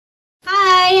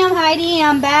Heidi.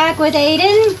 I'm back with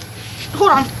Aiden.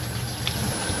 Hold on.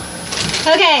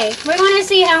 Okay, we're going to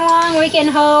see how long we can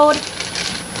hold.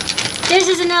 This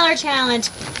is another challenge.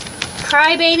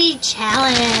 Crybaby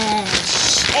challenge.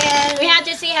 And we have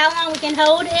to see how long we can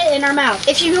hold it in our mouth.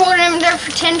 if you hold it in there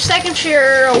for 10 seconds,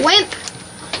 you're a wimp.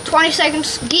 20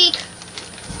 seconds, geek.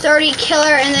 30,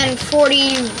 killer. And then 40...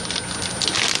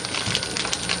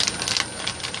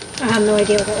 I have no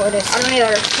idea what the word is. I don't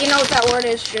either. If you know what that word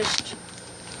is, just...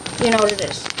 You know what it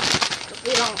is.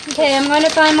 We don't... Okay, I'm going to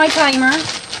find my timer.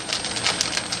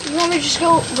 You want me to just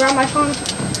go grab my phone?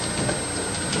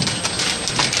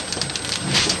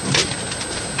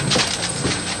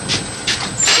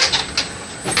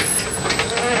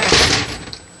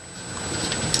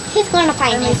 He's going to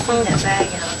find his phone. That bag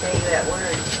and I'll tell you that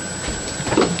word.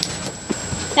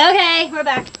 Okay, we're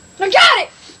back. I got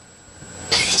it!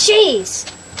 Jeez.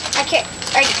 I can't...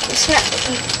 it's not...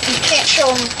 You can't show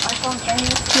him my phone, can you?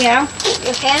 Yeah.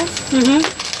 You can? Mm-hmm.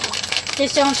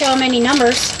 Just don't show them any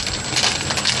numbers.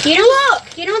 You don't look.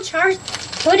 You don't charge.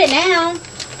 Put it down.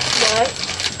 What?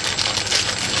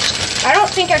 I don't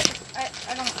think I should... I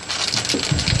don't...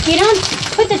 You don't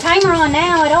put the timer on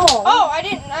now at all. Oh, I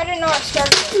didn't know it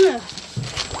started.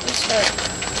 It started.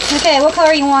 Okay, what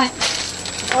color you want?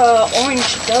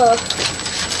 Orange, duh.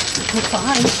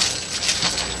 Fine.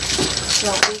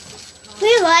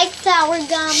 We like sour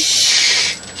gum.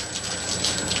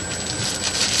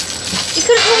 You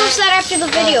could have told us that after the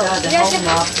video. Oh, God, the You guys home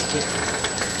have... office.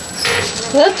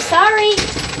 Whoops, sorry.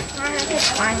 It's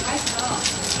fine.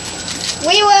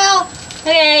 We will.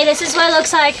 Okay, this is what it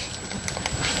looks like.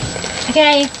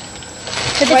 Okay,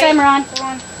 put the Wait. timer on. Hold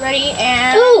on. Ready,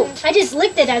 and... Ooh, I just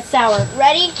licked it as sour.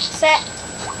 Ready, set.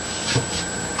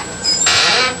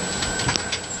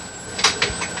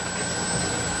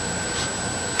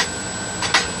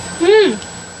 Mmm.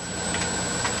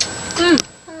 Mmm.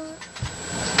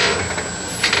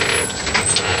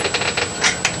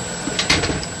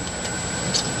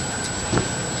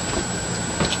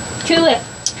 Chew it.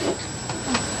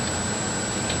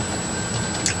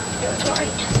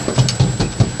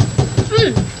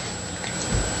 Mmm.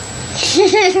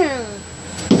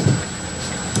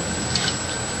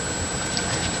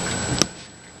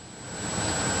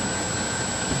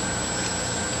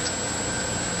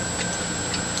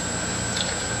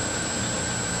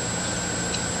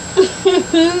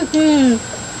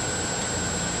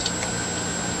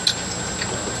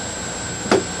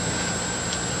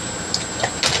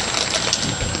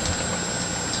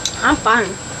 I'm fine.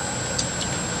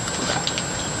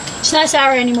 It's not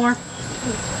sour anymore.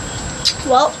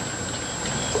 Well,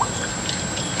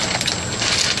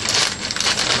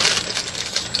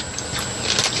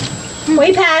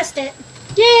 We passed it.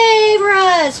 Yay, for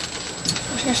us.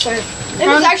 it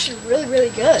was actually really, really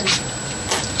good.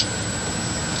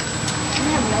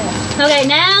 Okay,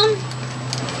 now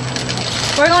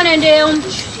we're going to do.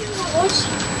 I'll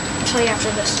tell you after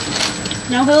this.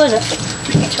 No, who is it? I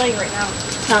can't tell you right now.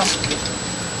 Oh.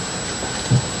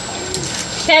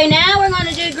 Okay, now we're going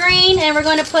to do green and we're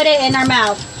going to put it in our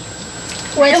mouth.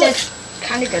 With It this looks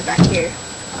kind of good back here.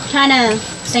 kind of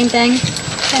same thing.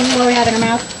 Same what we have in our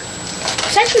mouth.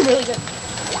 It's actually really good.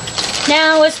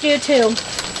 Now let's do two.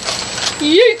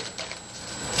 Yeet.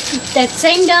 That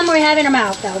same gum we have in our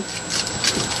mouth, though.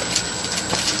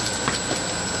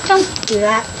 Don't do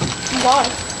that. Why?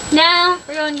 Now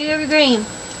we're going to do green.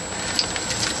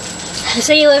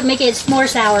 So you make it more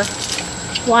sour.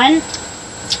 One.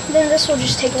 Then this will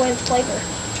just take away the flavor.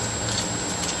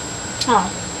 Oh.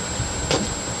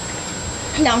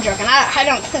 No, I'm joking. I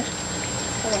don't do that.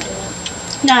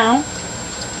 No.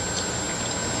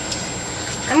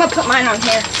 I'm gonna put mine on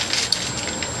here.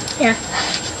 Here.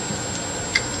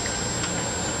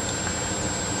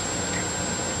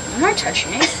 I'm not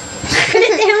touching it. Put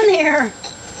it down there.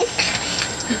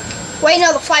 Wait,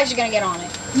 no, the flies are gonna get on it.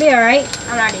 Be alright.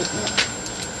 I'm not eating it.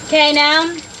 Okay, now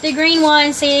the green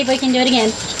one. See if we can do it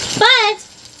again. But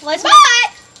let's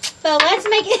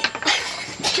make it.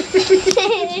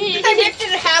 I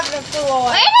didn't have it for a while.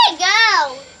 Where'd it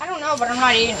go? I don't know, but I'm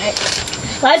not eating it.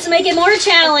 Let's make it more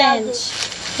challenge.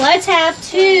 Let's have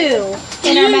two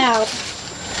in our mouth.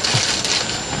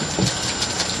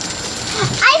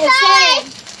 I saw it.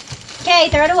 Okay,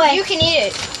 throw it away. You can eat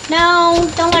it. No,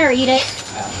 don't let her eat it.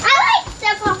 I like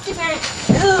stuff off the ground.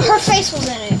 Her face was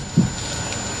in it.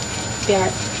 Be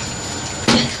alright.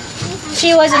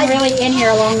 She wasn't really in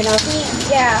here long enough.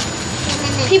 Yeah.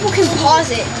 People can pause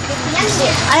it.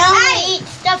 I only eat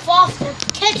stuff off the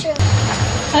kitchen.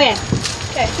 Okay.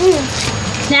 Okay.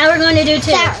 Now we're going to do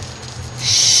two.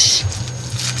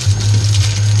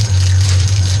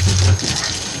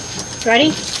 Ready?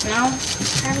 No,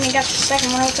 I haven't even got the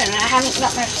second one open. I haven't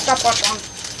got my stopwatch on.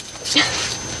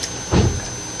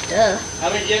 Duh. How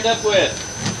many did you end up with?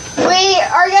 We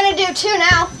are gonna do 2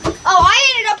 now. Oh,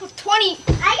 I ended up with 21.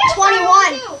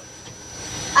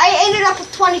 I ended up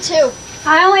with 22.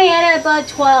 I only had about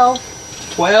 12.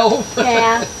 12?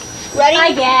 Yeah. Ready?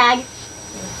 I gag.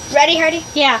 Ready, Heidi?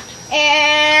 Yeah.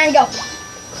 And go.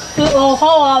 Oh,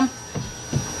 hold on.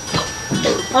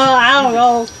 Oh, I don't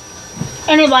know.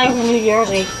 Anybody from New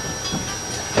Jersey.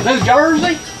 New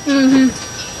Jersey? Mm-hmm.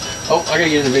 Oh, I gotta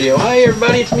get in the video. Hi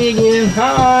everybody, it's me again.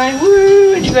 Hi,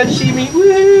 woo! And you glad to see me?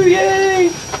 Woo! Yay!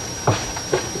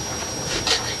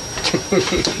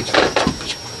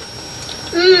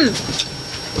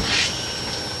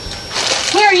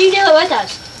 Here, you do it with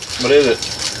us. What is it?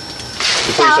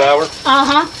 It's pretty sour?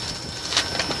 Uh-huh.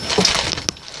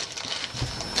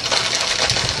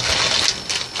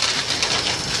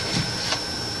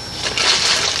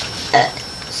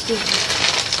 Excuse me.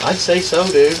 I'd say so,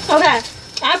 dude. Okay.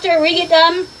 After we get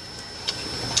done,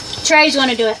 Trey's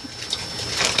gonna do it.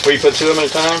 Where you put 2 of them at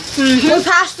a time? We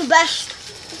passed the best.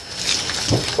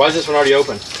 Why is this one already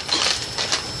open?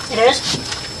 It is?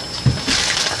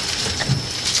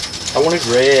 I wanted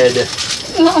red.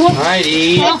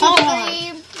 Heidi. 1, 2,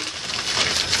 3,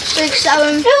 6,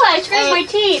 7. Ooh, I scraped my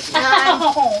teeth. 9.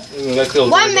 That feels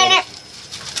 1 really minute.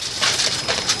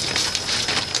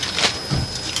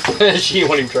 good. She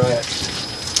won't even try it.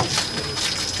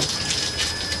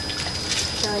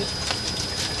 Sorry.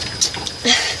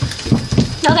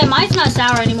 Okay, mine's not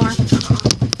sour anymore.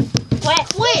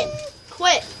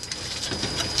 Quit.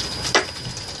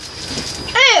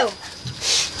 Ew.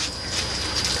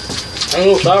 I'm a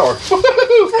little sour. We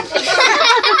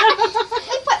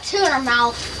put 2 in our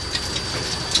mouth.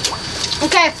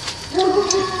 Okay.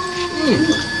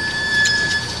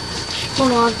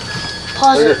 Hold on.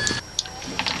 Pause it.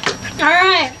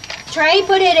 Alright. Trey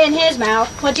put it in his mouth.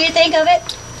 What do you think of it?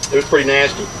 It was pretty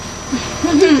nasty.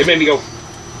 It made me go,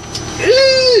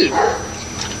 "Ew."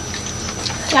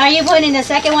 Are you putting the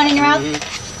second one in your mouth?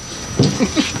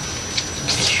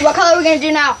 What color are we gonna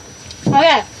do now?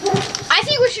 Okay. I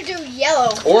think we should do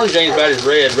yellow. Orange ain't as bad as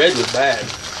red. Red was bad.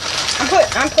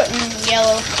 I'm putting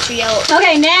yellow to yellow.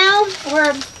 Okay, now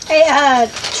we're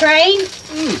Trey.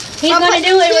 He's I'll gonna put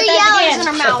do it 2 with us yellows again. in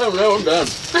our I mouth. don't know, I'm done.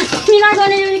 You're not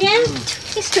gonna do it again?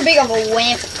 He's too big of a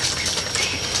wimp.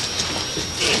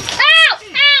 Ow!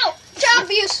 Ow! Child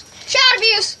abuse! Child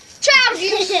abuse! Child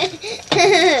abuse!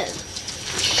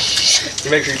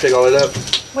 You make sure you take all that up.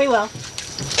 We will.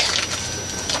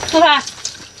 Okay.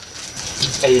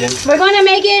 Aiden. We're gonna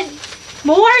make it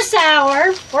more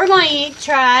sour. We're going to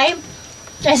try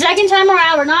the second time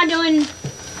around. We're not doing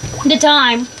the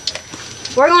time.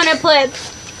 We're going to put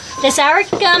the sour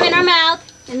gum in our mouth,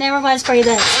 and then we're going to spray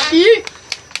this. Wait.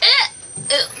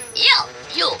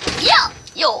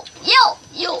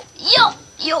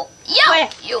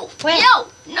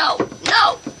 No.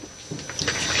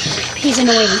 He's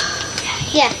annoying.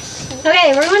 Yes.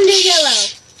 Okay, we're going to do yellow.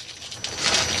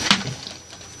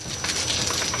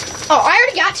 Oh, I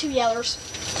already got 2 yellows.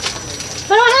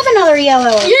 But I don't have another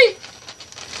yellow. Yeet.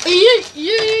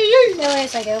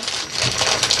 Yes, I do.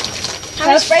 How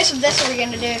many sprays of this are we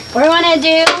gonna do? We're going to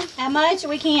do how much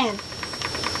we can.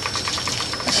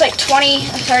 It's like 20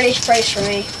 or 30 sprays for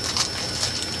me.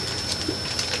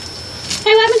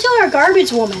 Hey, what happened to our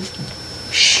garbage woman?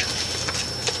 Shh.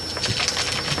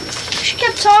 She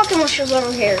kept talking when she was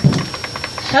over here.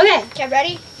 Okay, Okay,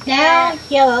 ready? now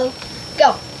yellow.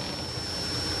 Go.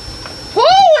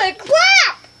 Holy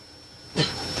crap!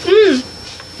 Mmm.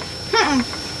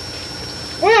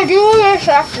 We're gonna do all this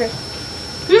after.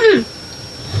 Mmm.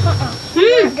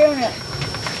 We're not doing it.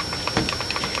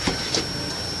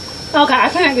 Okay, I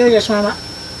can't do this one. I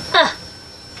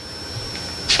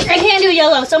can't do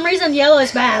yellow. For some reason, yellow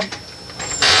is bad.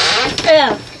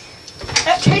 Yeah.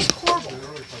 That tastes horrible.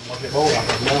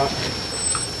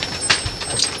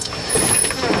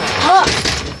 Oh.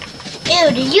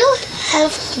 Ew, do you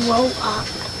have throw up?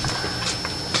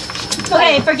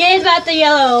 Okay, forget about the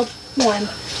yellow one.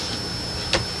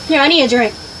 Here, I need a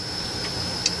drink.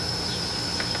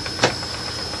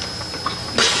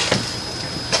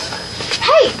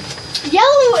 Hey,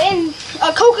 yellow and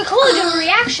Coca-Cola do a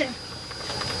reaction.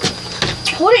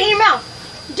 Hold it in your mouth.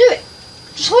 Do it.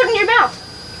 Just hold it in your mouth.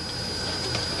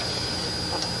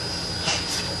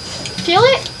 Feel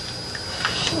it?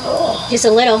 Just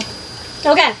a little.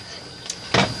 Okay.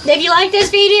 If you like this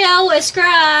video,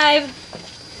 subscribe.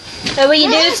 So we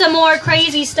can do some more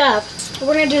crazy stuff.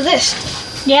 We're gonna do this.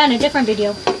 Yeah, in a different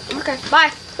video. Okay.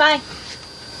 Bye. Bye.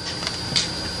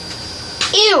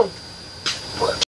 Ew.